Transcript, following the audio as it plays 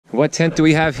What tent do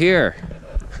we have here?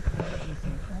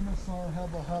 MSR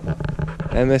Hubba Hubba.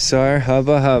 MSR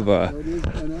Hubba Hubba. So it is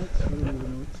NX. I don't even know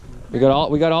what it's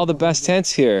called. We got all the best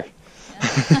tents here.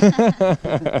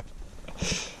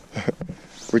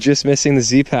 We're just missing the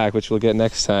Z-Pack, which we'll get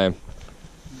next time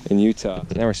in Utah.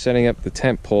 Now we're setting up the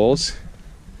tent poles.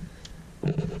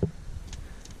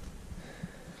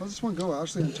 How's this one go?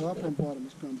 Actually on top or on bottom?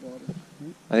 It's on bottom.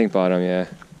 Right? I think bottom, yeah.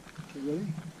 Okay, ready?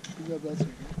 You got that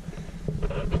second.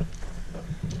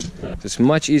 So it's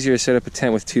much easier to set up a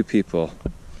tent with two people.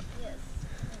 Yes,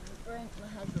 and Brent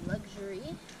has the luxury.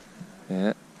 Yeah.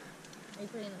 Are you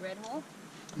putting the red hole?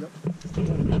 Yep.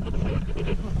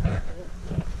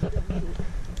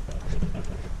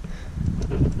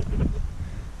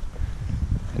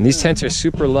 And these tents are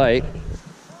super light.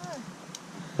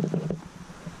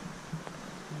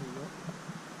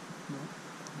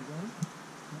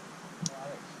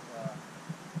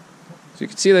 So you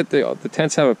can see that the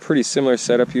tents have a pretty similar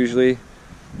setup usually.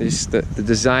 The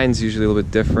design's usually a little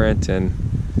bit different. And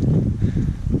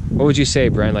what would you say,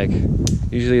 Brent? Like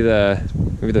usually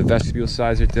maybe the vestibule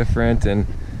size are different and.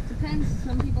 Depends.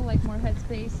 Some people like more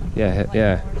headspace. Some Yeah, people like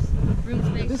yeah. more room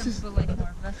space. This Some is- people like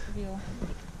more vestibule.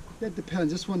 It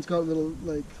depends. This one's got a little,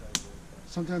 like,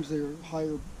 sometimes they're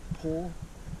higher pole,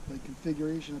 like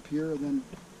configuration up here, and then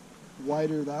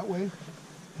wider that way.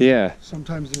 Yeah.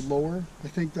 Sometimes they're lower. I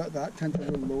think that tent's a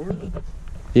little lower.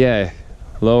 Yeah,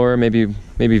 lower, maybe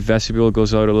vestibule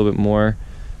goes out a little bit more.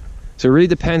 So it really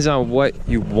depends on what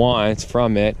you want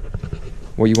from it,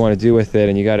 what you want to do with it,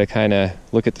 and you got to kind of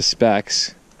look at the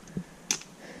specs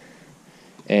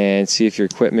and see if your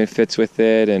equipment fits with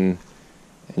it, and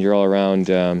you're all around.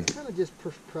 Kind of just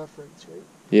preference, right?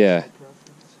 Yeah. Preference.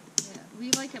 Yeah,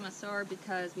 we like MSR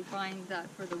because we find that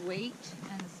for the weight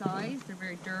and the size, they're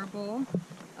very durable,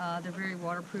 they're very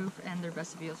waterproof, and their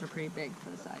vestibules are pretty big for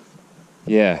the size.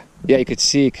 Yeah, you could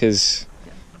see because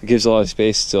it gives a lot of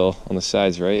space still on the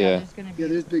sides, right? Yeah. There's gonna be, Yeah,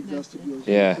 there's big vestibules.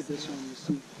 Yeah. Look at this one, you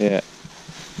see. Yeah.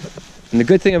 And the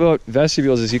good thing about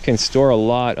vestibules is you can store a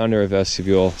lot under a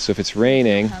vestibule. So if it's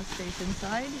raining, have space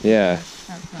inside. yeah. That's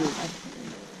not bad.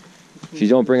 If you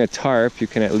don't bring a tarp, you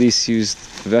can at least use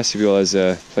the vestibule as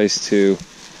a place to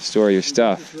store your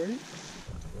stuff. That's right.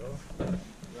 That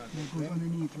goes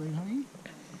underneath, right, honey?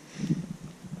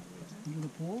 Under the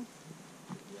pole?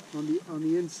 On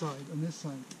the inside, on this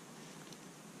side. On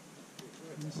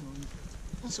this side.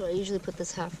 So I usually put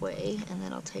this halfway, and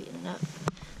then I'll tighten it up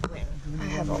when I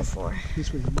have all four.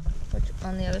 This way. Which,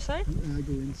 on the other side? I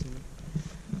go inside.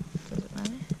 Does it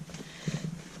matter?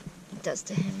 It does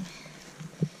to him.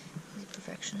 He's a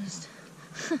perfectionist.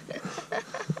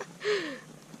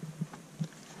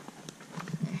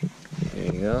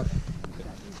 There you go. Got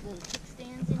these little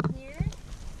kickstands in here.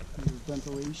 There's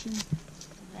ventilation.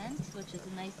 Vent, which is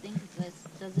a nice thing because this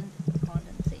doesn't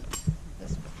condensate.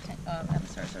 This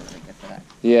MSRs are really good for that.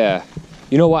 Yeah.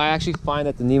 You know what? I actually find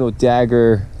that the Nemo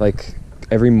Dagger, like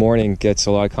every morning, gets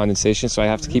a lot of condensation, so I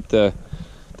have to keep the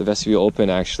vestibule open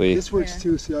actually. This works Yeah.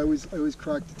 too. See, I always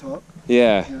crack the top.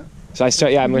 Yeah. Yeah. So I'm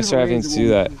gonna start having to do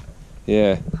that.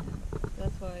 Yeah.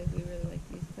 That's why we really like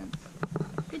these vents.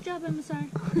 Good job, MSR.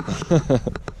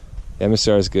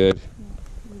 MSR is good.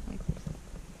 We like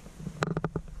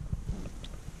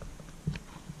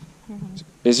this.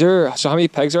 Is there? So how many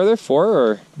pegs are there? 4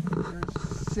 or?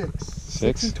 There's six.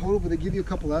 6? In total, but they give you a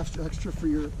couple extra for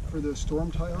the storm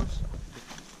tie-offs.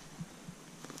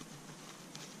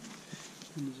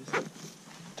 And you just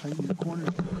tighten the corner.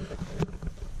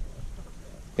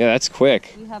 Yeah, that's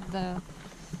quick. We have the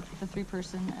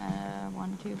 3-person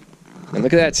 1, 2. And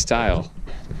look at that style.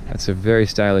 That's a very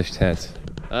stylish tent.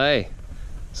 Aye.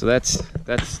 So that's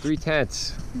 3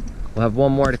 tents. We'll have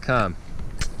one more to come.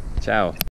 Ciao.